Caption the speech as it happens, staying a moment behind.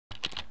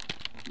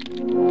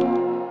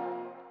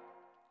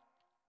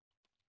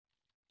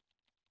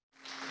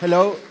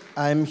Hello,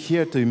 I'm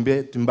here to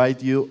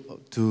invite you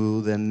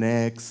to the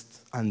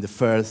next and the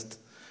first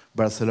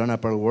Barcelona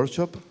Pearl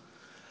Workshop.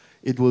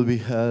 It will be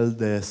held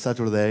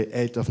Saturday,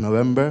 8th of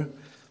November.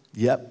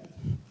 Yep,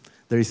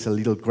 there is a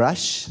little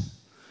crash.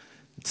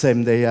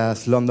 Same day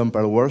as London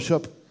Pearl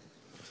Workshop.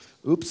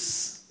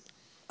 Oops.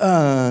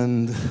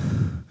 And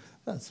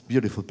that's a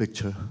beautiful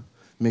picture,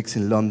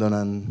 mixing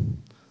London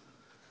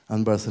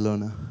and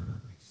Barcelona.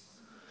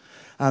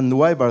 And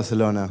why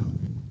Barcelona?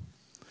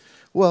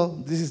 Well,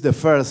 this is the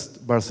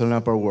first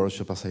Barcelona Pearl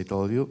Workshop, as I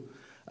told you.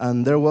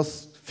 And there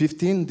was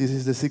 15, this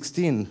is the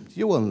 16.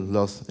 You won't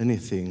lose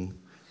anything.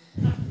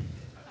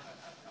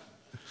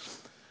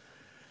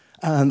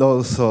 And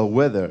also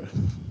weather.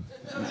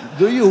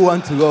 Do you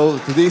want to go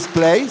to this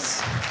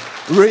place?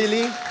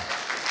 Really?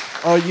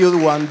 Or you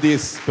want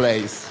this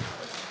place?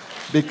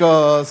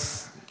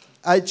 Because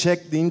I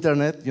checked the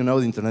internet, you know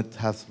the internet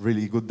has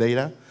really good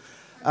data,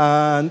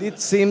 and it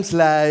seems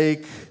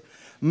like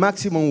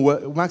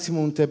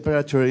maximum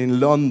temperature in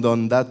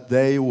London that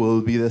day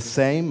will be the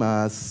same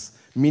as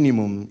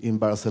minimum in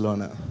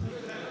Barcelona.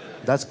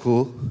 That's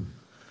cool.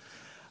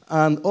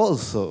 And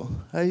also,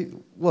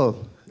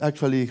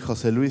 actually,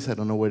 Jose Luis, I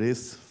don't know where it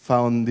is,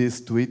 found this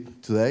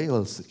tweet today,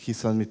 or he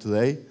sent me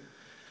today,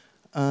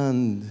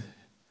 and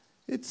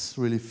it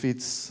really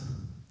fits.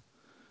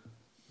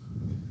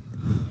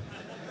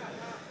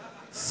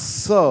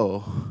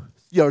 So,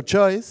 your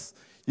choice,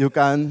 you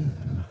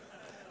can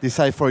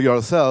decide for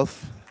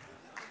yourself.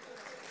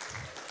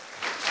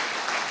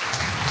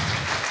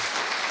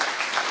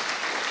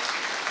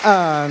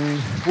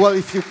 And, well,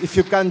 if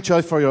you can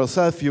choose for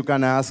yourself, you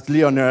can ask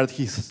Leonard.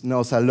 He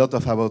knows a lot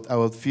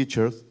about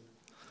features.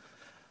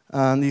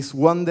 And it's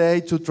 1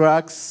 day, 2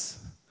 tracks.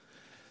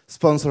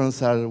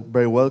 Sponsors are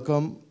very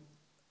welcome.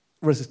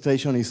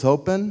 Registration is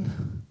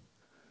open.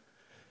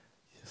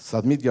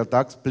 Submit your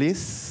tags,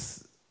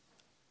 please.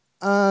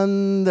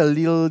 And a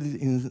little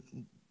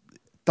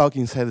talk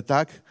inside the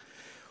tag.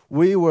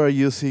 We were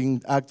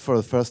using ACT for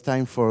the first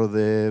time for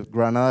the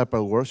Granada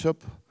Pearl Workshop.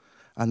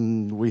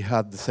 And we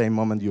had the same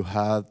moment you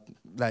had,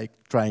 like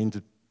trying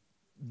to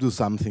do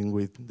something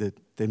with the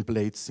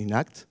templates in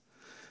ACT.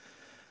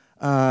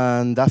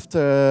 And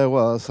after,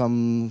 well,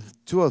 some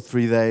 2 or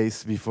 3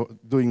 days before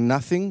doing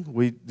nothing,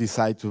 we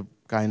decided to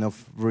kind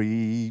of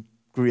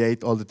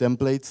recreate all the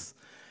templates.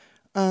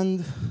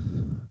 And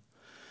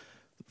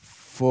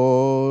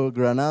for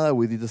Granada,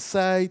 we did a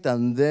site,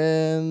 and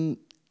then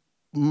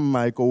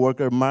my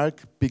coworker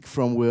Mark picked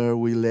from where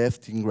we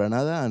left in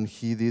Granada, and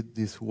he did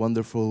this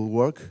wonderful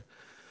work.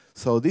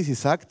 So this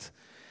is ACT.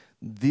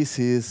 This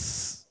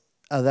is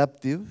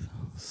adaptive.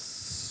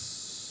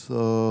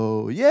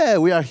 So yeah,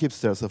 we are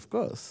hipsters, of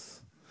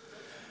course.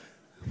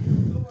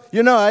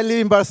 You know, I live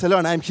in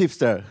Barcelona, I'm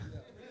hipster.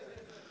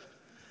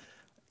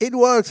 It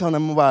works on a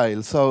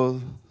mobile,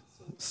 so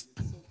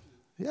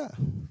yeah.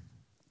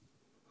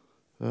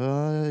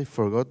 I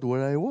forgot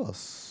where I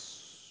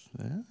was.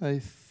 Yeah, I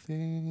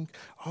think,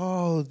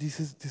 oh,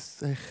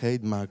 this, I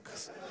hate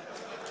Macs.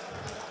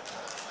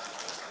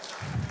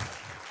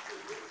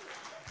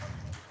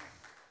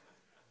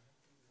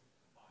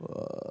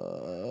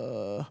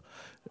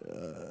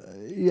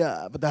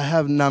 Yeah, but I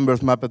have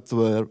numbers mapped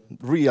to a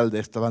real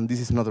desktop, and this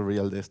is not a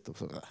real desktop.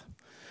 So,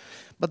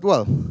 but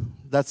well,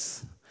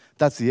 that's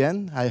the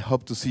end. I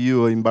hope to see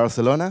you in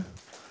Barcelona.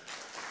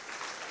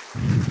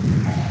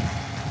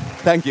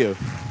 Thank you.